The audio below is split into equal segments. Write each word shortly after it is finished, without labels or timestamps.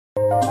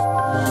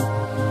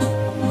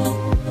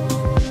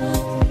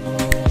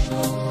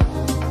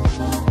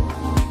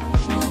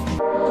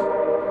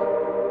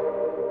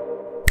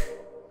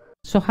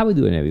So how we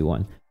doing,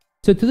 everyone?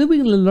 So today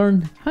we're going to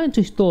learn how to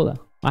install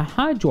a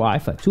hard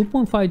drive, a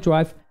 2.5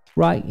 drive,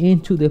 right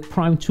into the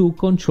Prime 2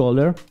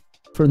 controller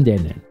from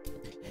Denon.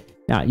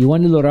 Now you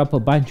want to load up a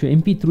bunch of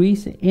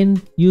MP3s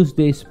and use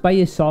this by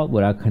itself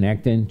without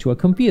connecting to a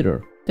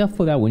computer.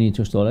 For that we need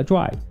to install a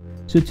drive.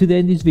 So today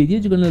in this video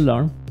you're going to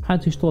learn how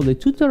to install the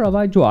 2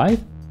 TB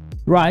drive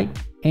right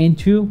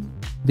into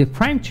the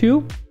Prime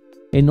 2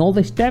 and all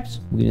the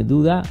steps. We're going to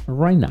do that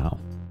right now.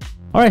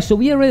 Alright, so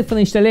we are ready for the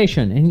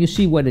installation, and you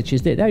see what it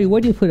is there. Why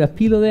do you put a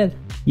pillow there?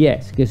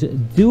 Yes, because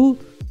due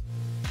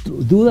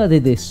to the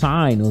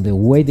design or the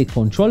way the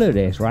controller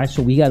is, right?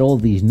 So we got all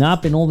these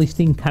knobs and all these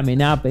things coming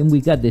up, and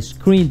we got the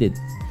screen that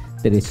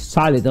is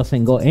solid,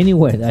 doesn't go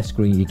anywhere. That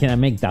screen, you cannot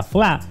make that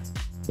flat.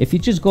 If you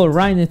just go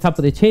right on the top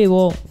of the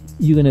table,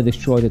 you're gonna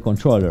destroy the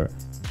controller.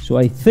 So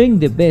I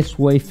think the best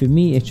way for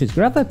me is just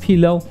grab a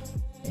pillow,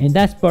 and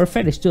that's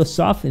perfect. It's still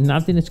soft, and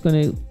nothing is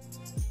gonna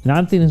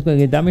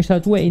get damaged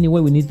that way. Anyway,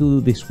 we need to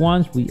do this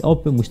once. We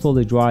open, we install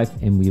the drive,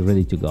 and we're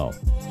ready to go.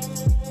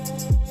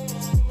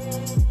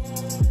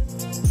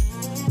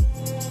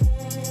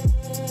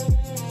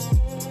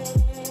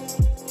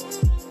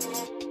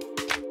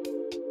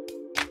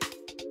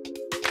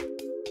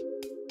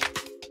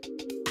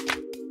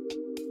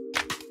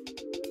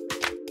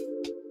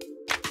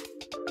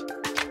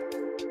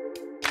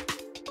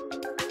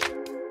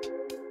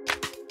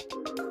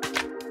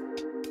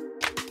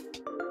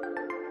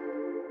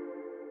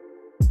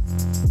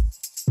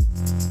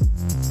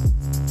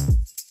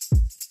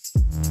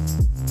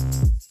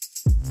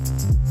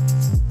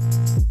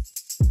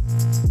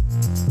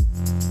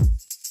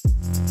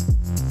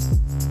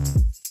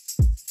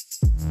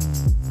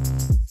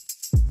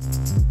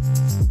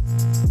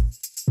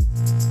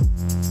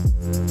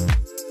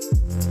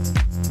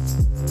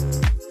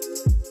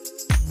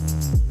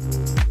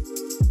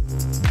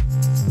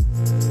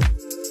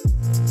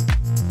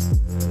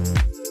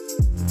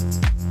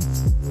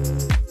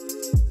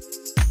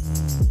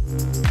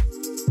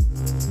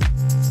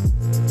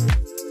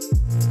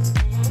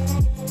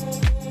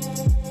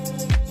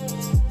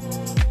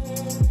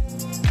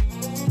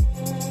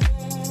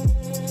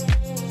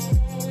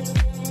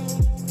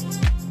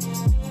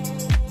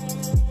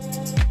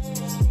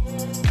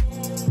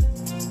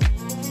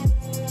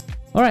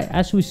 Alright,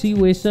 as we see,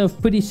 it's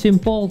pretty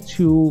simple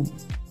to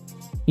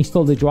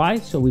install the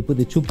drive. So we put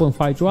the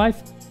 2.5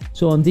 drive.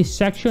 So on this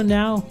section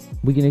now,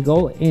 we're going to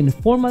go and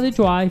format the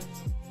drive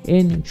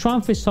and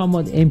transfer some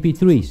of the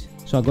MP3s.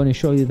 So I'm going to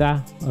show you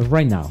that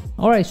right now.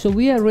 Alright, so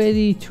we are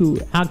ready to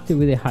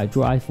activate the hard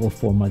drive or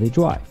format the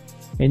drive.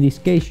 In this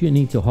case, you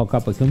need to hook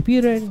up a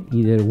computer,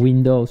 either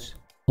Windows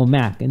or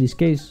Mac. In this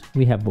case,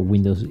 we have a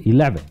Windows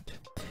 11.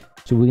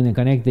 So we're going to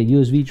connect the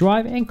USB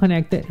drive and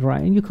connect it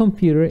right in your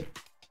computer.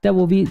 That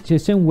will be the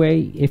same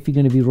way if you're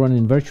going to be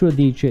running Virtual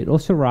DJ or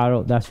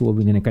Serato. That's what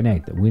we're going to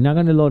connect it. We're not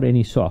going to load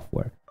any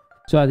software.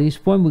 So at this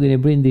point, we're going to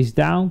bring this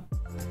down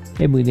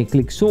and we're going to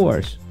click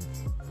source.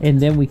 And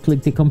then we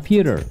click the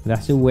computer.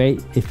 That's the way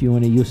if you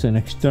want to use an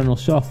external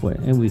software,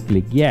 and we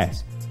click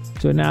yes.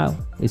 So now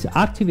it's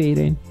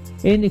activating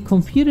and the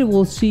computer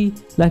will see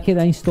like I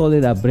installed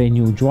a brand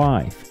new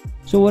drive.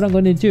 So what I'm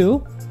going to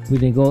do, we're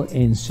going to go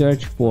and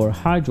search for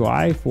hard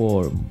drive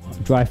or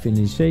drive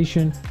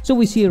initialization. So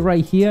we see it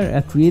right here,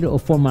 a create or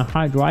format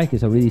hard drive,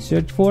 because I already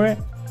searched for it.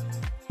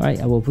 All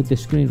right, I will put the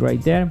screen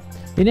right there.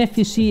 And if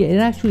you see, it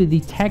actually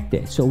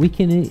detected. So we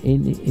can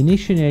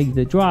initiate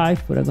the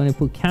drive, but I'm going to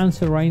put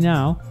cancel right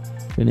now.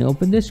 I'm going to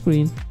open the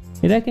screen,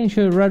 and I can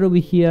show you right over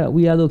here,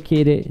 we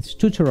allocated, it's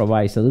 2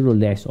 TB, a little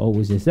less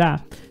always is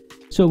that.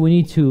 So we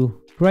need to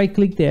right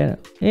click there,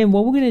 and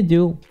what we're going to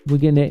do, we're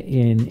going to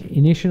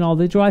initiate all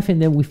the drive,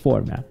 and then we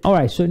format. All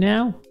right, so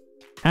now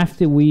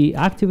after we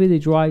activate the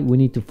drive, we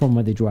need to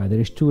format the drive.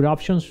 There's 2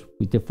 options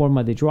with the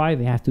format the drive.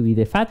 It has to be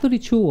the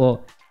FAT32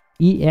 or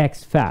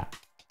exFAT.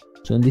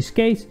 So in this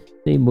case,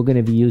 then we're going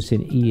to be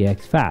using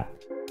exFAT.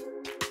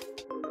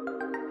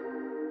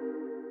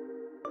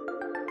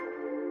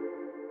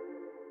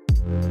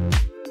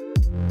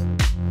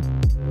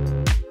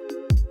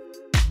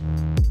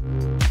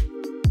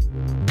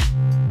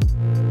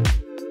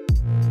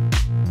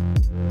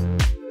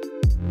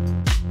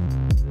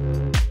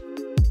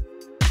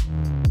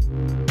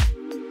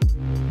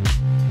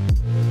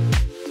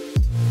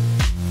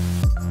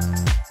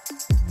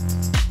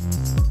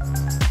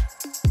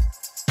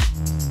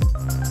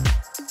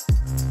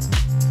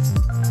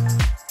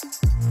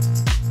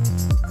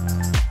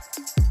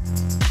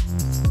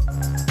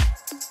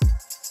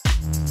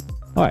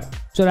 Alright,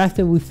 so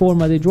after we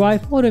format the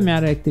drive,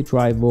 automatically the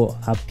drive will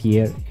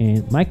appear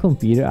in my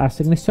computer as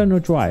an external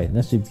drive.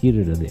 That's the beauty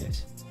of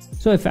this.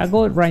 So if I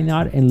go right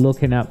now and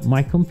looking at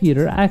my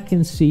computer, I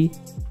can see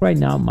right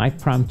now my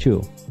Prime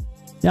 2.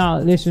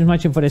 Now, this is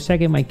mentioned for the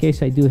second. In my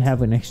case, I do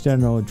have an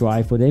external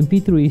drive for the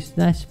MP3s.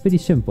 That's pretty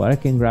simple. I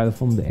can grab it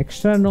from the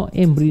external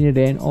and bring it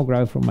in, or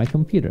grab it from my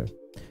computer.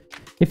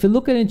 If you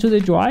look into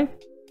the drive,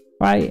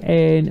 right?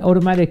 And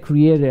automatically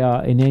create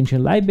an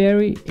engine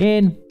library,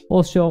 and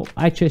also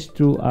I just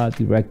threw a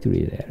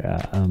directory there,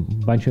 a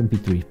bunch of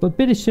MP3s, but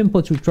pretty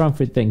simple to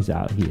transfer things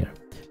out here.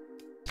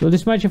 So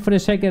this much for a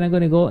second. I'm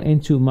going to go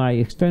into my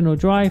external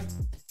drive,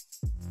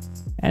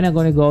 and I'm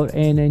going to go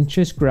in and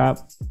just grab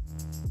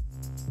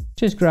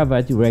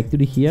a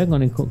directory here. I'm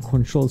going to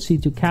Control C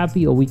to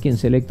copy, or we can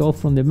select all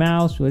from the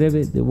mouse,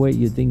 whatever the way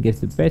you think is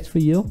the best for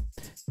you.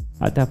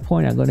 At that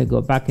point, I'm going to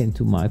go back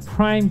into my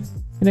Prime,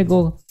 and I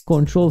go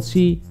Control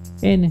C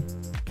and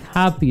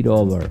copy it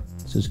over.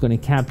 So it's going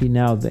to copy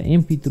now the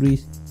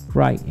MP3s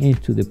right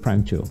into the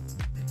Prime 2.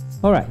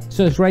 All right,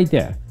 so it's right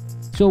there.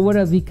 So what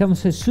it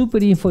becomes a super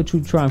info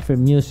to transfer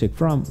music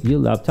from your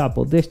laptop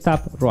or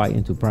desktop right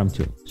into Prime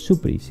 2.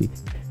 Super easy.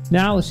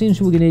 Now, since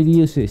we're going to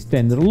use a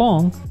standard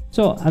long,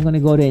 so I'm going to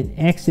go ahead and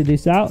exit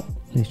this out.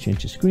 Let's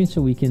change the screen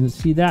so we can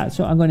see that.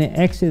 So I'm going to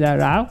exit that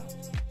out.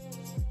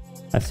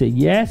 I say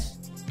yes.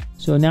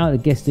 So now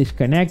it gets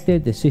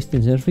disconnected, the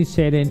system is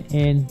resetting,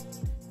 and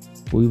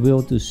we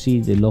will to see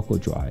the local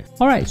drive.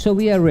 All right, so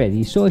we are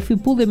ready. So if we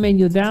pull the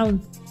menu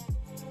down,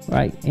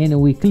 right,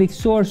 and we click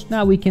source,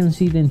 now we can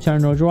see the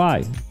internal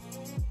drive.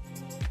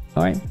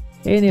 All right,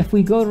 and if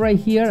we go right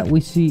here,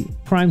 we see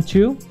Prime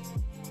 2.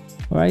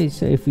 All right,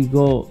 so if we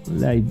go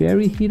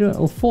library here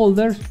or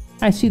folders,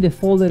 I see the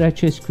folder I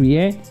just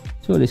created.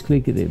 So let's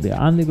click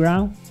the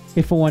underground.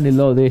 If I want to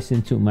load this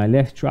into my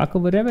left track or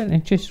whatever,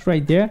 and just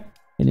right there,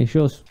 and it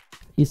shows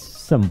it's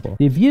simple.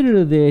 The beauty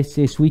of this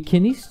is we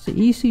can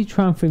easily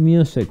transfer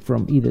music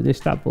from either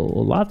desktop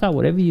or laptop,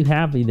 whatever you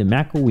have, either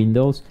Mac or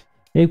Windows.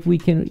 If we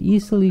can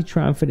easily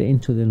transfer it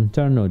into the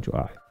internal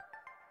drive.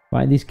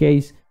 Right, in this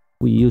case,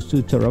 we use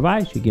 2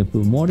 terabytes. You can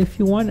put more if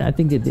you want. I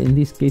think that in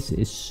this case,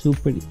 it's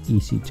super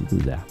easy to do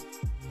that.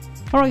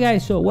 All right,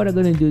 guys, so what I'm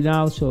going to do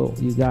now, so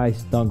you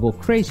guys don't go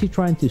crazy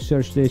trying to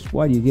search this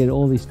while you get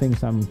all these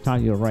things I'm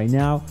telling you right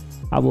now,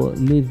 I will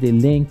leave the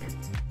link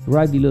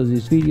right below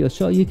this video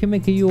so you can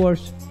make it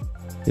yours.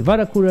 The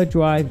Barracuda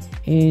drive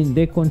and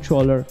the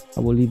controller, I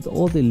will leave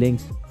all the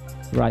links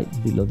right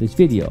below this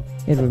video.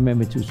 And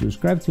remember to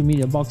subscribe to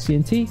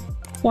MEDIABOXENT.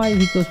 Why?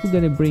 Because we're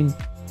going to bring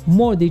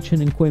more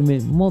digital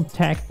equipment, more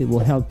tech that will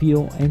help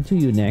you into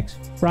your next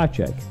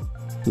project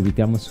to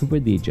become a super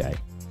DJ.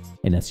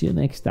 And I'll see you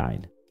next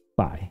time.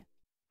 Bye.